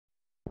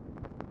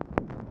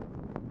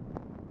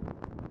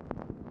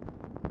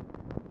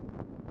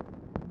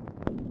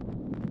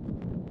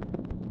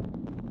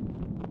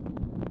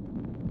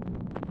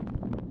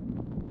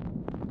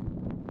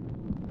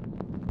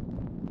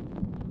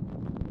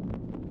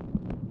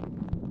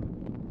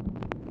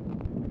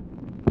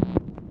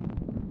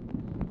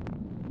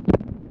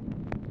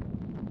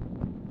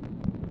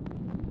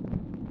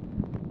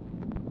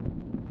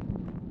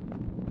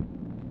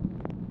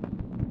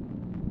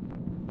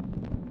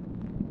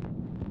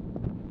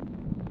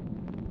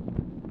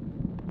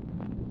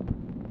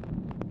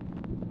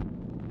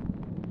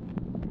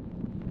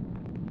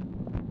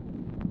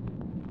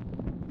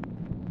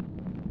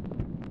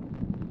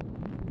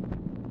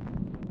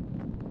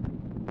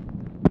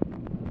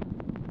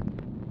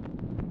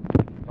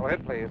Go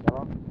ahead, please.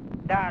 Hello?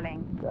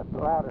 Darling. That's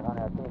louder,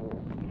 honey. I can't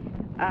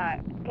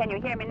hear. Can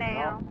you hear me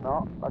now?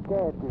 No, I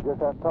can't. You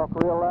just have to talk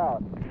real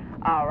loud.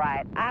 All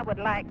right. I would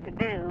like to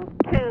do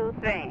two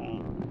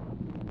things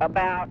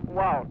about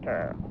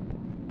Walter.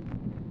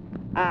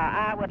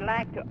 I would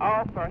like to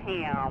offer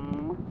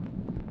him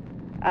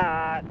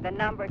the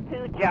number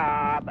 2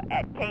 job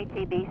at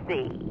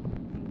KTBC.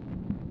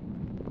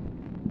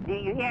 Do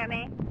you hear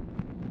me?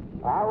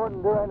 I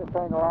wouldn't do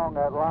anything along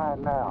that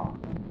line now.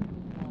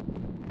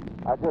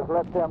 I just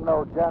let them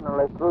know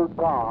generally through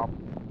Tom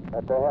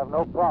that they have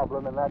no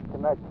problem in that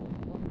connection.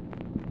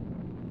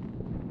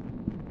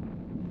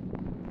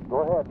 Go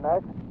ahead,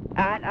 next.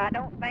 I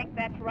don't think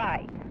that's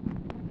right.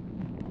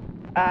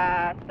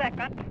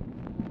 Second,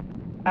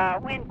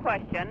 when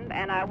questioned,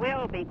 and I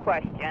will be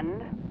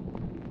questioned,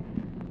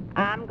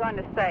 I'm going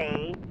to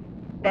say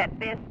that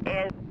this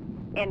is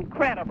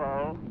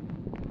incredible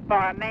for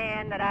a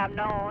man that I've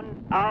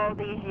known all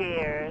these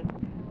years,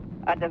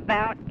 a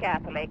devout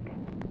Catholic,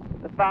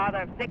 the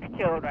father of 6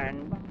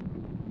 children,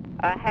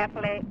 a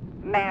happily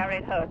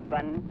married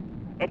husband.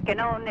 It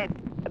can only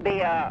be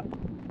a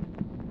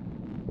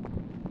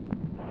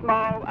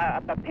small,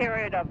 a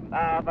period of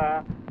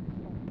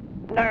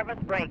nervous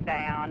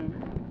breakdown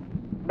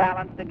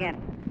balanced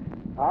against.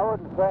 I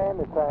wouldn't say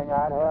anything.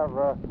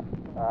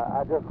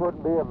 I just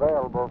wouldn't be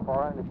available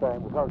for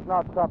anything because it's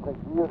not something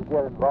for you to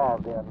get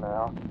involved in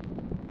now.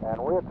 And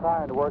we're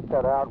trying to work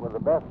that out with the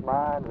best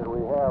minds that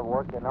we have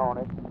working on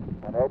it.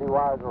 And Eddie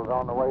Weiser was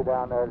on the way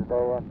down there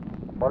today. And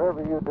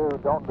whatever you do,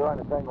 don't do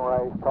anything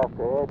race. Talk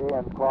to Eddie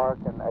and Clark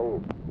and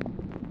Abe.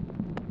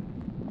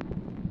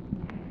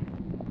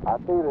 I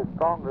feel it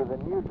stronger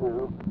than you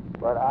do,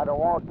 but I don't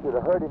want you to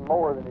hurt him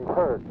more than he's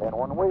hurt. And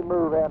when we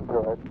move into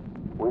it,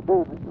 we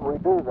do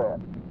that.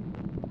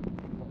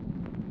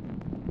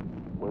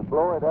 We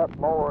blow it up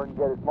more and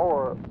get it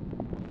more.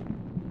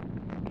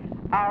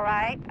 All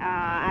right.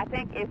 I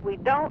think if we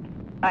don't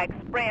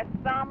express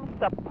some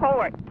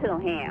support to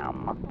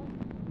him,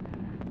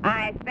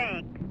 I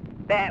think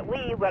that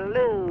we will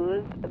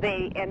lose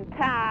the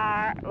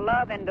entire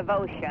love and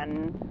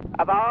devotion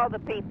of all the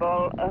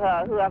people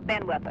who have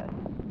been with us,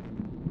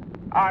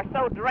 or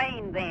so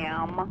drain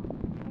them.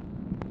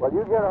 Well,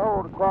 you get a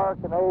hold of Clark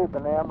and Abe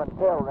and them and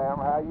tell them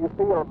how you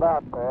feel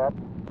about that,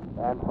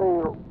 and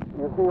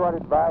you see what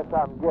advice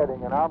I'm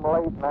getting. And I'm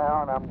late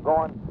now, and I'm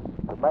going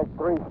to make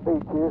 3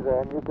 speeches,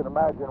 and you can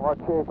imagine what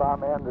shape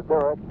I'm in to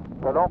do it.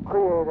 So don't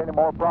create any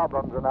more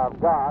problems than I've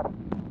got.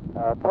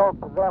 Talk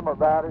to them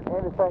about it.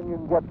 Anything you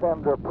can get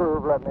them to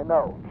approve, let me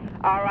know.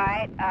 All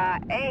right.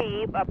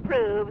 Abe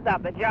approves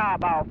of the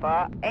job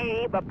offer.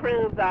 Abe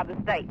approves of the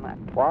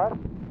statement. What?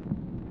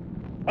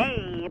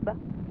 Abe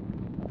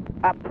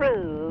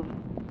approves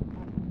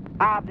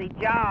of the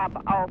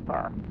job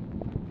offer.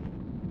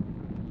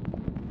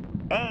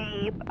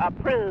 Abe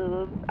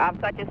approves of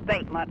such a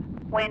statement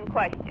when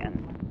questioned.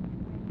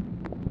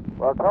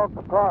 Well, talk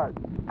to Clark.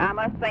 I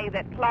must say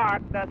that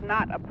Clark does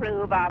not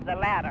approve of the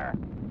latter.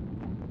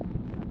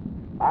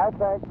 I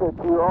think that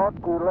you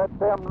ought to let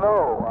them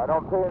know. I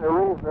don't see any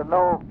reason to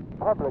know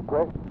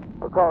publicly,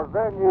 because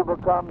then you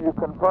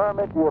confirm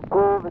it, you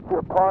approve it,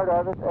 you're part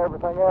of it,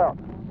 everything else.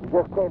 You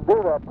just can't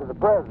do that to the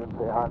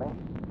presidency, honey.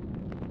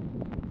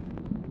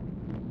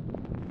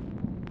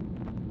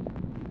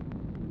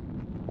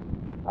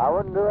 I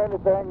wouldn't do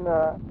anything.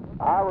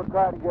 I would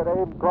try to get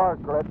Abe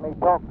Clark to let me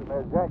talk to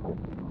Ms.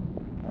 Jenkins.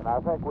 And I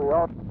think we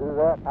ought to do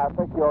that. I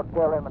think you ought to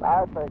tell him, and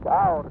I think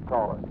I ought to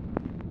call her.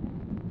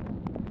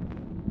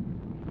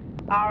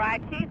 All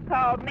right, she's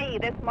called me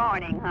this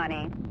morning,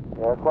 honey.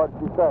 Yes, what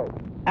did she say?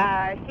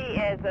 She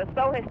is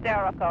so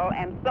hysterical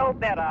and so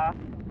bitter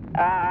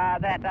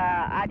that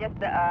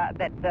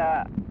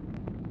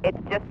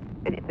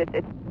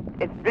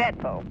it's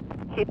dreadful.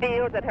 She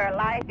feels that her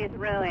life is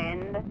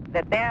ruined,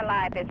 that their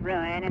life is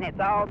ruined, and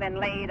it's all been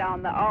laid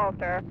on the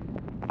altar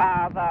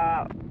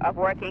of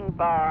working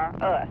for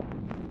us.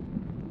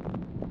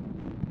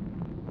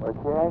 Was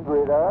she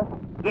angry at us?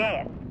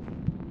 Yes.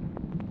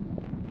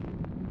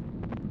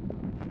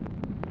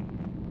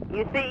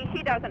 You see,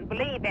 she doesn't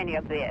believe any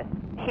of this.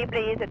 She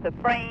believes it's a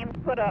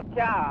framed, put-up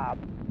job.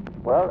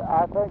 Well,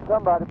 I think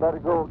somebody better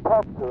go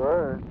talk to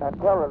her and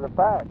tell her the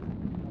facts.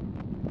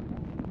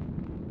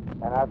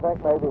 And I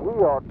think maybe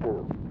he ought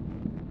to.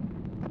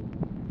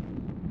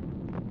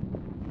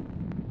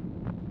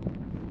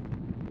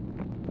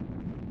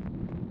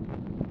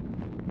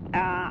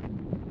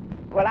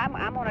 Well,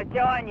 I'm going to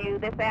join you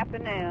this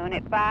afternoon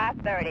at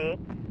 5:30.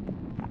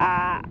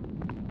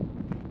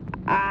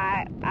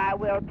 I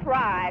will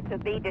try to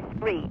be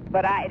discreet,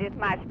 but it is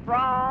my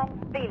strong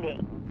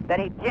feeling that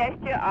a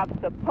gesture of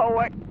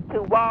support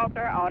to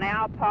Walter on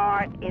our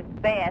part is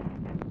best.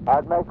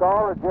 I'd make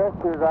all the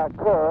gestures I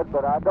could,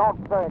 but I don't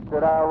think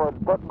that I would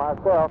put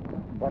myself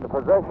in the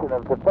position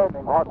of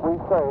defending what we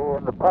say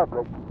in the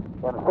public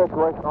in a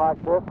situation like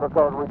this,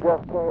 because we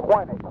just can't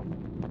win it.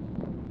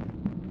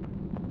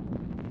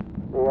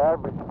 The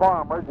average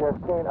farmer just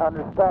can't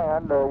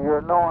understand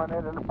you're knowing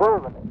it and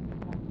approving it,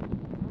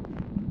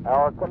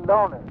 or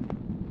condoning it.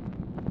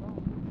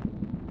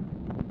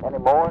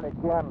 anymore, and he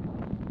can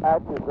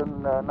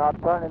Atchison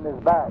not turning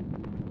his back.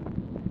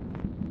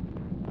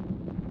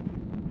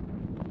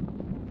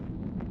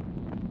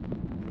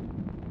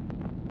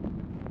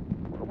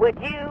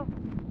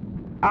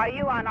 Are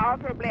you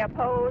unalterably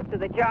opposed to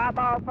the job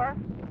offer?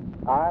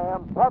 I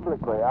am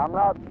publicly. I'm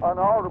not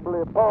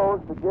unalterably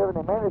opposed to giving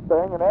him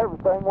anything and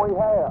everything we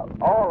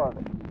have, all of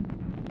it.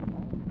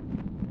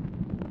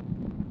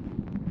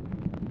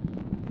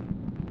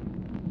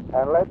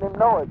 And letting him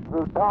know it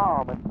through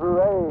Tom and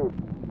through Abe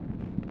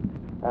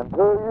and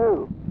through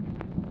you.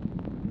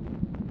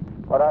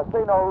 But I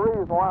see no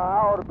reason why I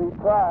ought to be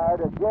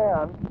tried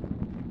again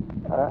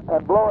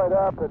and blow it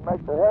up and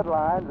make the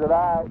headlines that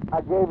I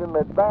gave him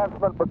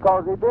advancement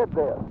because he did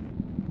this.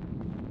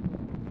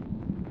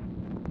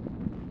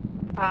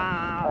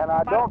 And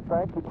I don't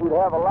think that you'd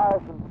have a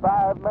license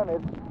 5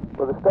 minutes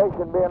with a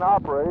station being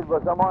operated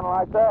by someone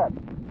like that.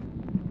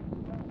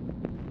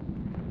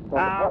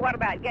 What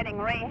about getting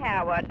Ray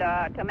Howard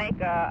to make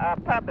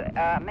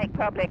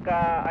public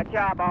a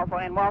job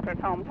offer in Walter's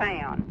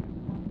hometown,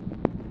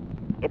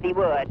 if he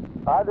would?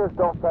 I just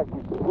don't think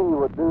he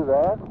would do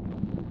that.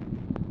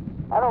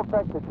 I don't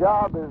think the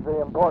job is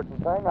the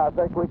important thing. I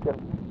think we can.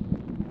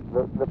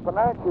 The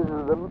finances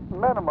is the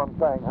minimum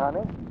thing,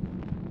 honey.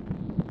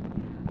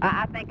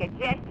 I think a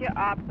gesture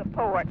of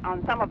support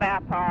on some of our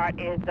part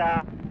is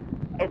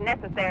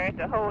necessary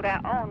to hold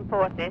our own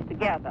forces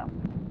together.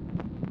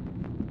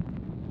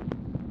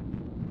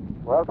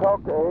 Well,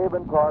 talk to Abe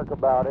and Clark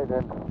about it,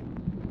 and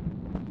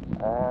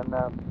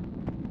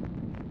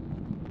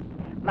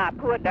my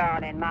poor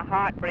darling, my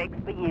heart breaks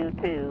for you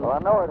too. well, I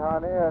know it,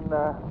 honey,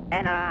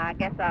 and I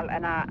guess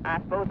I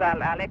suppose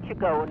I'll let you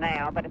go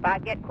now. But if I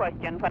get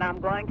questioned, what I'm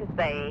going to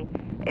say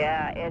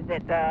is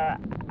that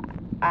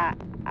I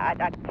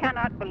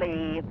cannot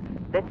believe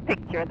this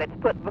picture that's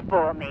put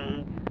before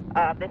me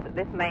of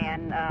this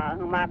man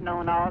whom I've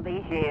known all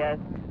these years,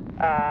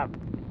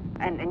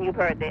 and you've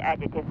heard the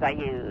adjectives I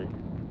use.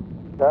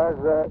 Does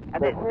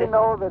she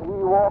know that he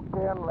walked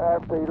in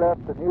after he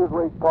left the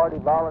Newsweek party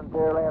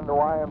voluntarily in the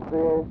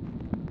YMCA?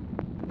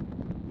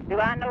 Do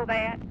I know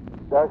that?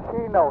 Does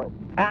she know it?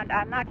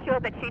 I'm not sure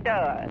that she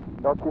does.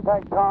 Don't you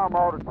think Tom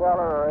ought to tell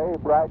her, or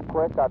Abe, right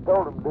quick? I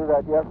told him to do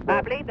that yesterday.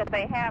 I believe that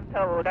they have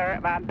told her.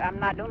 I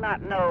do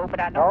not know, but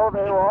I don't. No,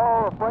 they were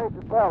all afraid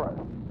to tell her.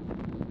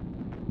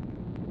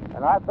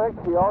 And I think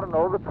she ought to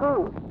know the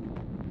truth.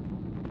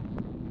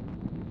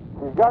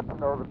 She's got to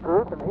know the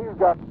truth, and he's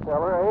got to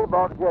tell her. Abe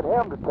ought to get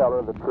him to tell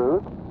her the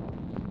truth.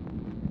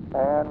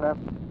 And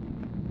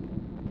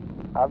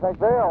I think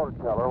they ought to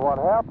tell her what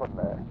happened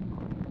there.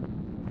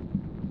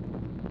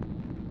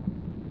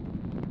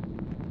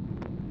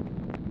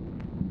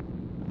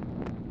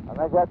 I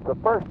think that's the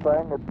first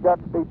thing that's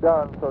got to be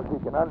done so she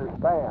can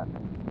understand.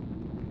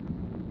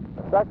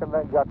 The second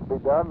thing got to be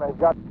done, they've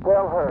got to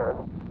tell her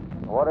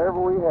whatever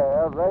we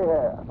have, they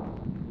have.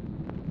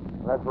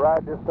 And let's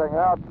ride this thing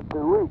out for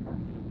 2 weeks.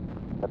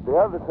 But the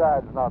other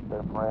side's not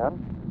their friend,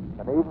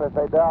 and even if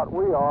they doubt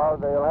we are,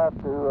 they'll have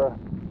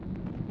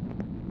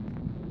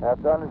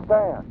to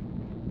understand.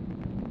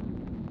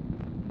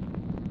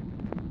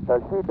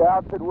 Does she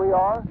doubt that we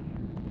are?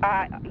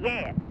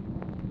 Yes.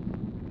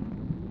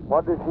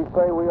 What does she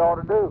say we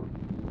ought to do?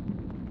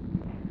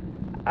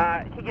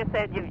 She just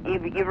said,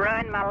 you've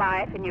ruined my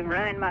life, and you've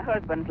ruined my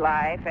husband's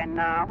life, and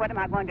what am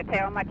I going to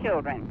tell my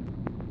children?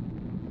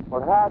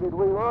 Well, how did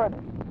we ruin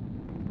it?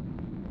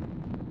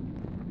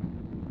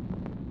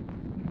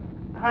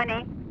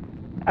 Honey,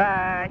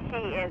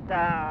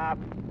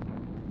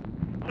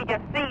 she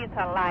just sees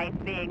her life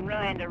being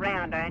ruined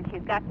around her, and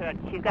she's got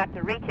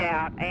to reach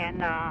out and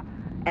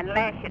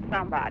lash at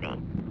somebody.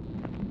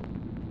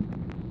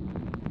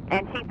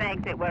 And she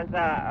thinks it was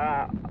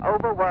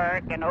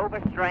overwork and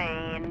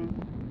overstrain,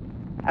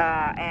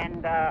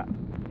 and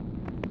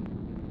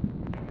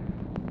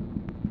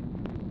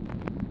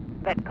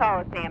that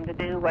caused him to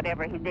do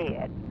whatever he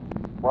did.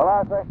 Well,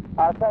 I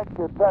think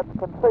that that's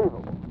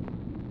conceivable.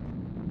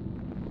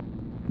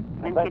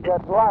 I think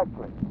that's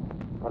likely.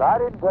 But I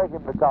didn't take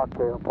him to the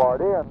cocktail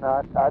party, and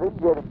I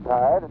didn't get him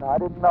tied, and I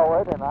didn't know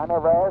it, and I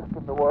never asked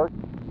him to work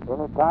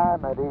any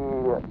time that he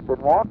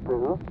didn't want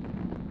to.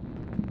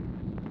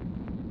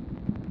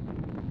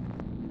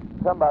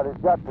 Somebody's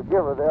got to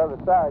give her the other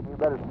side, and you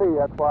better see.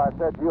 That's why I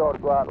said you ought to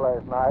go out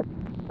last night.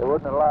 They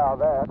wouldn't allow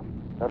that.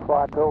 That's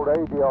why I told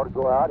Abe he ought to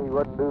go out. He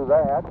wouldn't do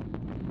that.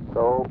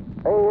 So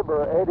Abe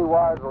or Eddie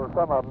Weisel or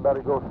some of them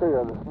better go see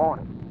her this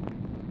morning.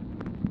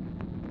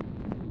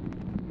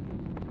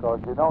 Because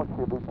you know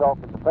she'll be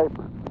talking to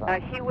papers.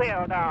 She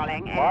will,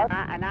 darling. What?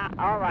 And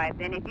all right,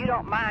 then if you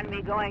don't mind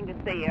me going to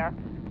see her,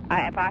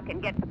 if I can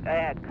get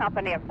the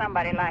company of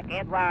somebody like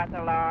Ed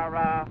Weisel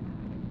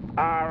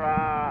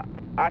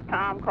or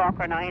Tom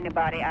Corcoran or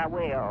anybody, I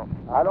will.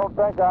 I don't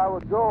think I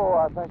would go.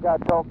 I think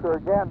I'd talk to her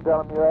again,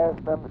 tell them you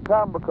asked them to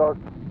come, because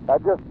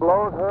that just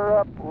blows her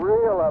up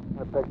real up in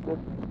the picture.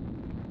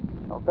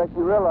 I don't think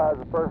you realize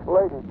the First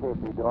Lady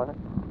can't be doing it.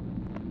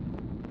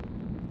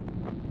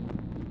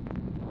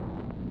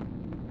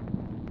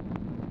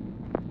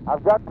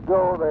 I've got to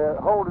go. They're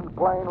holding the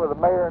plane with the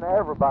mayor and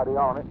everybody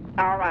on it.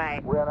 All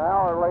right. We're an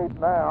hour late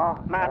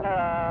now. My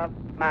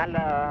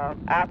love,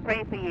 I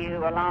pray for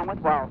you along with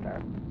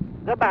Walter.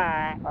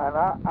 Goodbye. And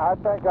I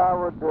think I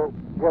would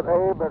get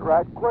Abe at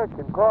right quick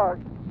in Clark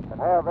and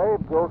have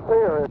Abe go see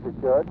her if he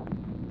could.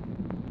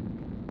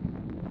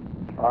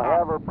 Or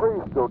have her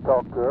priest go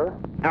talk to her.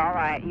 All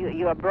right.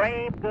 You're a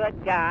brave,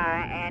 good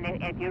guy, and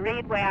if you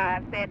read where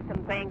I've said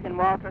some things in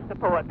Walter's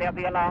support, they'll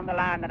be along the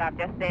line that I've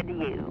just said to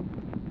you.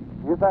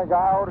 You think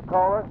I ought to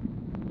call her?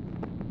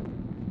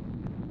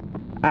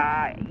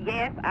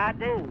 Yes, I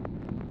do.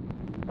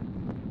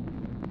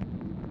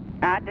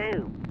 I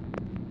do.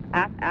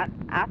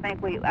 I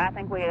think we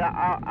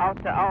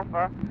ought to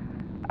offer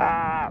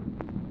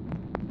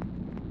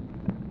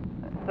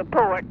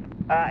support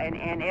in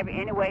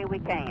any way we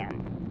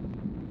can.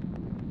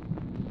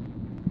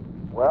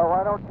 Well,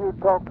 why don't you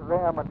talk to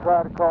them and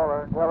try to call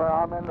her and tell her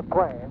I'm in the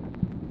plane.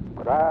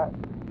 But I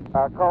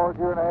called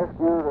you and asked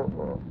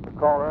you to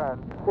call her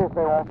and see if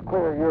they won't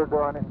clear you're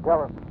doing it and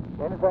tell them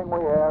anything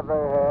we have, they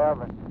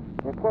have. And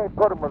you can't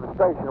put them with a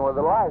station with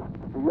a license.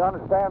 Do you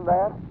understand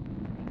that?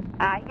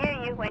 I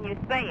hear you when you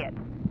say it,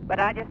 but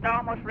I just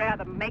almost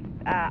rather make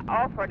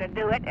offer to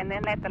do it and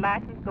then let the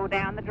license go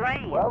down the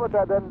drain. Well, but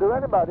that doesn't do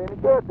anybody any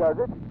good, does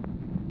it?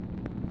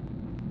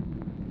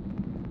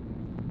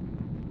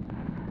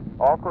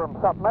 Offer them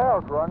something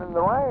else running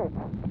the range.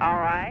 All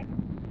right.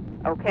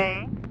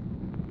 Okay.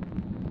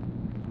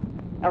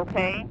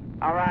 Okay.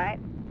 All right.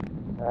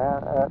 And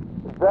that's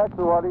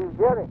exactly what he's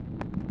getting.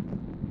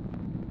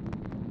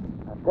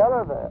 And tell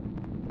her that.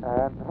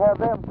 And have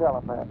them tell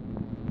him that.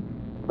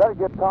 Better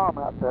get Tom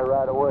out there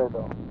right away,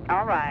 though.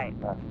 All right.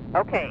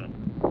 Okay.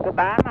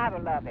 Goodbye, my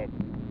beloved.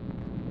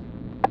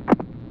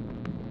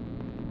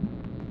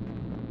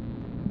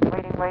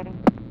 Waiting.